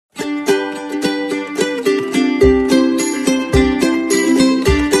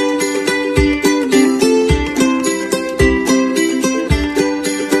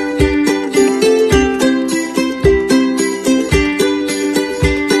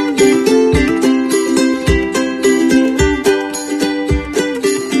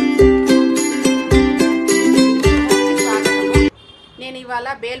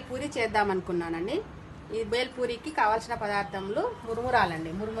చేద్దాం అనుకున్నానండి. ఈ బేల్పూరికి కావాల్సిన పదార్థములు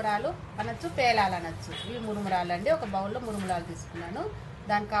మురుమురాలండి. మురుమురాలు అనొచ్చు, పేలాలు అనొచ్చు. ఇవి మురుమురాలు అండి. ఒక బౌల్లో మురుమురాలు తీసుకున్నాను.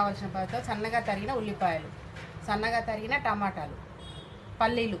 దానికి కావాల్సిన పదార్థాలు సన్నగా తరిగిన ఉల్లిపాయలు, సన్నగా తరిగిన టమాటాలు,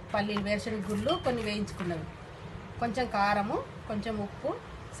 పల్లీలు వేరుశనగ గుళ్ళు కొన్ని వేయించుకున్నవి, కొంచెం కారము, కొంచెం ఉప్పు,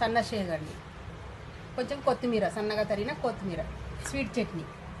 సన్న శేగండి, కొంచెం కొత్తిమీర, సన్నగా తరిగిన కొత్తిమీర, స్వీట్ చట్నీ,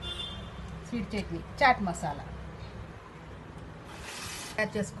 చాట్ మసాలా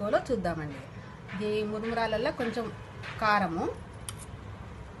తయారు చేసుకోవాలో చూద్దామండి. ఈ మురుమురాలలో కొంచెం కారము,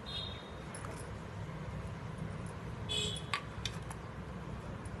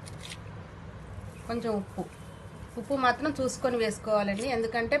 కొంచెం ఉప్పు మాత్రం చూసుకొని వేసుకోవాలండి.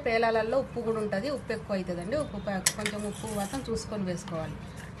 ఎందుకంటే పేలాలలో ఉప్పు కూడా ఉంటుంది, ఉప్పు ఎక్కువ అవుతుందండి. కొంచెం ఉప్పు మాత్రం చూసుకొని వేసుకోవాలి.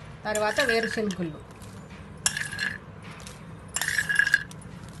 తర్వాత వేరుశనగ గుళ్ళు,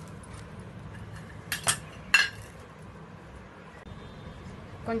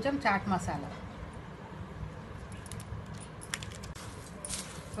 కొంచెం చాట్ మసాలా,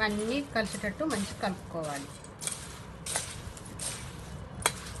 ఇవన్నీ కలిసేటట్టు మంచిగా కలుపుకోవాలి.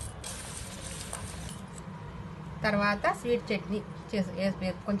 తర్వాత స్వీట్ చట్నీ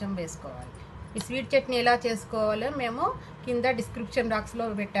కొంచెం వేసుకోవాలి. ఈ స్వీట్ చట్నీ ఎలా చేసుకోవాలో మేము కింద డిస్క్రిప్షన్ బాక్స్లో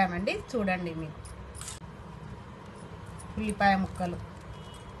పెట్టామండి, చూడండి. మీకు ఉల్లిపాయ ముక్కలు,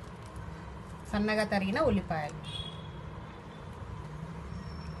 సన్నగా తరిగిన ఉల్లిపాయలు,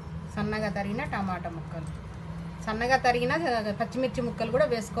 సన్నగా తరిగిన టమాటా ముక్కలు, సన్నగా తరిగిన పచ్చిమిర్చి ముక్కలు కూడా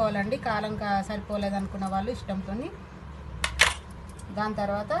వేసుకోవాలండి. కారం సరిపోలేదు అనుకున్న వాళ్ళు ఇష్టంతో. దాని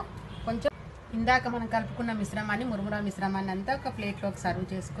తర్వాత కొంచెం ఇందాక మనం కలుపుకున్న మిశ్రమాన్ని, మురుమురా మిశ్రమాన్ని అంతా ఒక ప్లేట్లోకి సర్వ్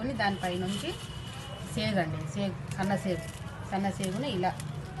చేసుకొని దానిపై నుంచి సేగండి, సన్న సేగుని ఇలా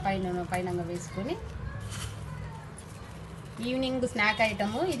పైన వేసుకొని, ఈవినింగ్ స్నాక్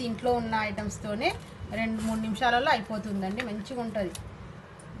ఐటము ఇది. ఇంట్లో ఉన్న ఐటమ్స్తోనే 2-3 నిమిషాలలో అయిపోతుందండి, మంచిగా ఉంటుంది.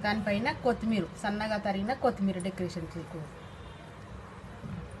 దానిపైన కొత్తిమీర, సన్నగా తరిగిన కొత్తిమీర డెకరేషన్ చేయకు.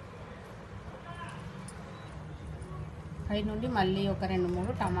 పై నుండి మళ్ళీ ఒక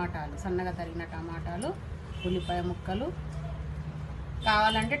 2-3 టమాటాలు, సన్నగా తరిగిన టమాటాలు, ఉల్లిపాయ ముక్కలు.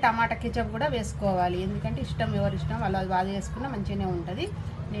 కావాలంటే టమాటా కెచప్ కూడా వేసుకోవాలి, ఎందుకంటే ఎవరి ఇష్టం వాళ్ళు బాగా చేసుకున్నా మంచిగానే ఉంటుంది.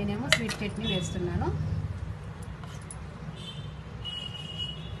 నేనేమో స్వీట్ చట్నీ వేస్తున్నాను.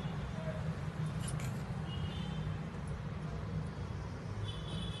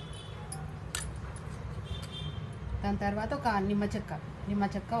 దాని తర్వాత ఒక నిమ్మ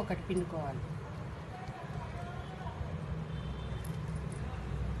చెక్క ఒకటి పిండుకోవాలి.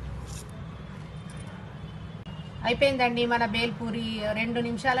 అయిపోయిందండి మన బేల్పూరి. 2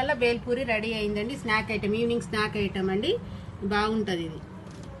 నిమిషాలలో బేల్పూరి రెడీ అయిందండి. Snack item, evening snack item అండి, బాగుంటుంది ఇది.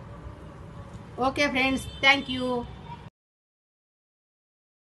 Okay friends, thank you.